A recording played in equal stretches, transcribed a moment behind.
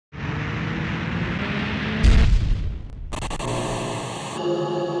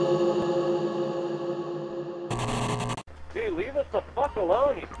Dude, leave us the fuck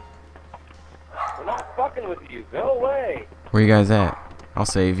alone. We're not fucking with you. Go away. Where you guys at? I'll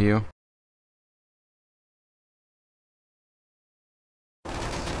save you.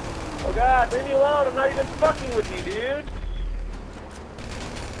 Oh god, leave me alone. I'm not even fucking with you, dude.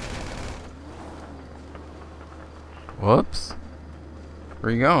 Whoops.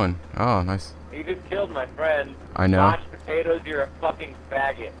 Where you going? Oh, nice. You just killed my friend. I know. Mashed potatoes, you're a fucking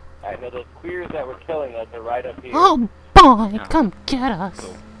faggot. I know those queers that were killing us are right up here. Oh boy, come get us.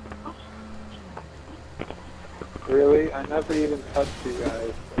 Really? I never even touched you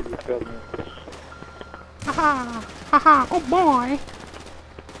guys. You killed me. Haha, haha, oh boy.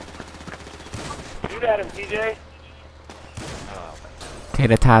 Shoot at him, TJ.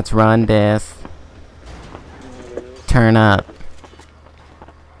 Tater tots run this. Turn up.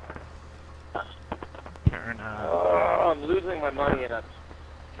 Oh, I'm losing my money and it's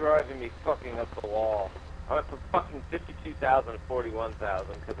driving me fucking up the wall. I went from fucking 52,000 to 41,000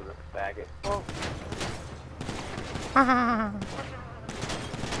 because of this faggot. Oh. Haha.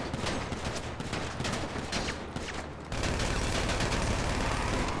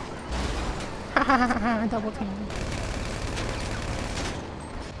 Haha, double team.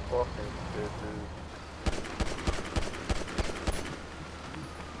 Fucking bitches.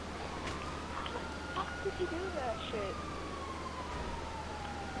 How did you do that shit?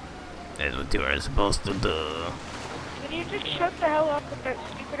 That's what you are supposed to do. Can you just shut the hell up with that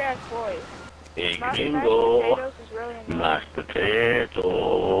stupid ass voice? Hey, Mashed Gringo. potatoes is really annoying. Mashed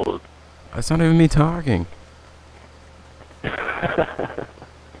potatoes. That's not even me talking.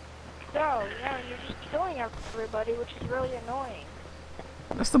 No, yeah, you're just killing everybody, which is really annoying.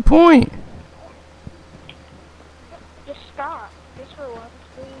 That's the point. Just stop. Just for once,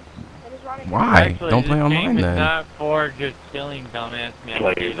 please. I just want to Why? Actually, Don't play this online game is then. not for just killing dumbass men.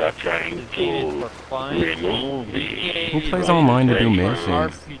 Players are trying This game is to for fun. remove This the... game Who is plays for online to do for missions?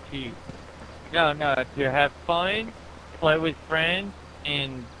 RPT. No, to have fun, play with friends,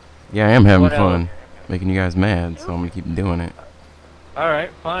 and... Yeah, I am having What fun. else? Making you guys mad, so I'm gonna keep doing it.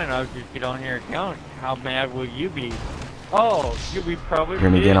 Alright, fine, I'll just get on your account. How mad will you be? Oh, you'll be probably You're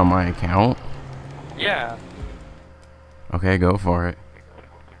gonna get on my account? Yeah. Okay, go for it.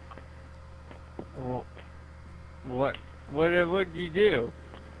 Well, what did you do?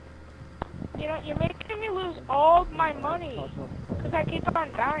 You know, you're making me lose all my money. Because I keep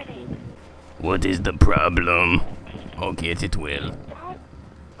on dying. What is the problem? I'll get it, Will.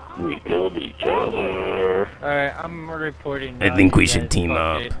 We killed each other. Alright, I'm reporting. I now, think you we should guys team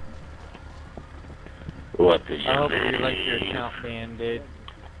up. fucked it. What did you I hope you mean? like your account banded.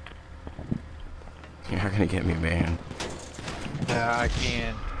 You're not gonna get me banned. Yeah, I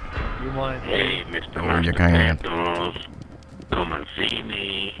can. You want to Hey, see? Mr. Oh, you Mashed can't. Potatoes. Come and see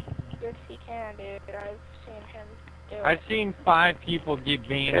me. Yes, he can, dude. I've seen him do it. I've seen 5 people get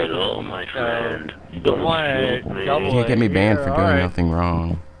banned. Hello, my so friend. you Don't want to shoot me. double You can't get me it banned here, for doing alright. nothing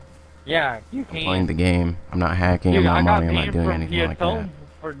wrong. Yeah, you I'm playing can. the game. I'm not hacking, Dude, I'm I not got modding, I'm not banned doing from anything like PSO that.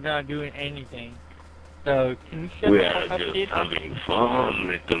 for not doing anything. So, can you shut We the are fuck up, just kid? having fun,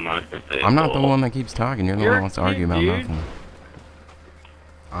 Mr. Mashed Potatoes. I'm not the one that keeps talking, you're the one You're that a wants to argue kid, about dude. nothing.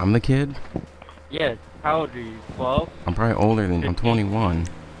 I'm the kid? Yes, how old are you? 12? I'm probably older than... I'm 21.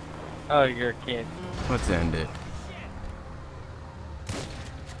 Oh, you're a kid. Let's end it.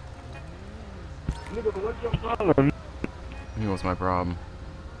 Nigga, what's your problem? Hey, what's my problem?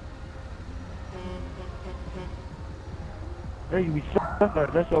 Hey, you be sucker.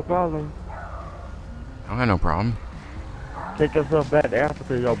 That's your problem. I don't have no problem. Take yourself back to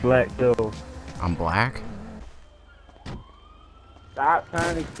Africa, you're black too. I'm black? Stop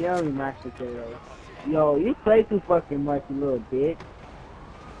trying to kill me, mashed potatoes. Yo, you play too fucking much, you little bitch.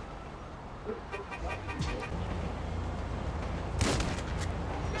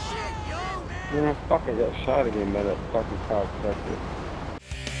 Man, fucking got shot again by that fucking cocksucker.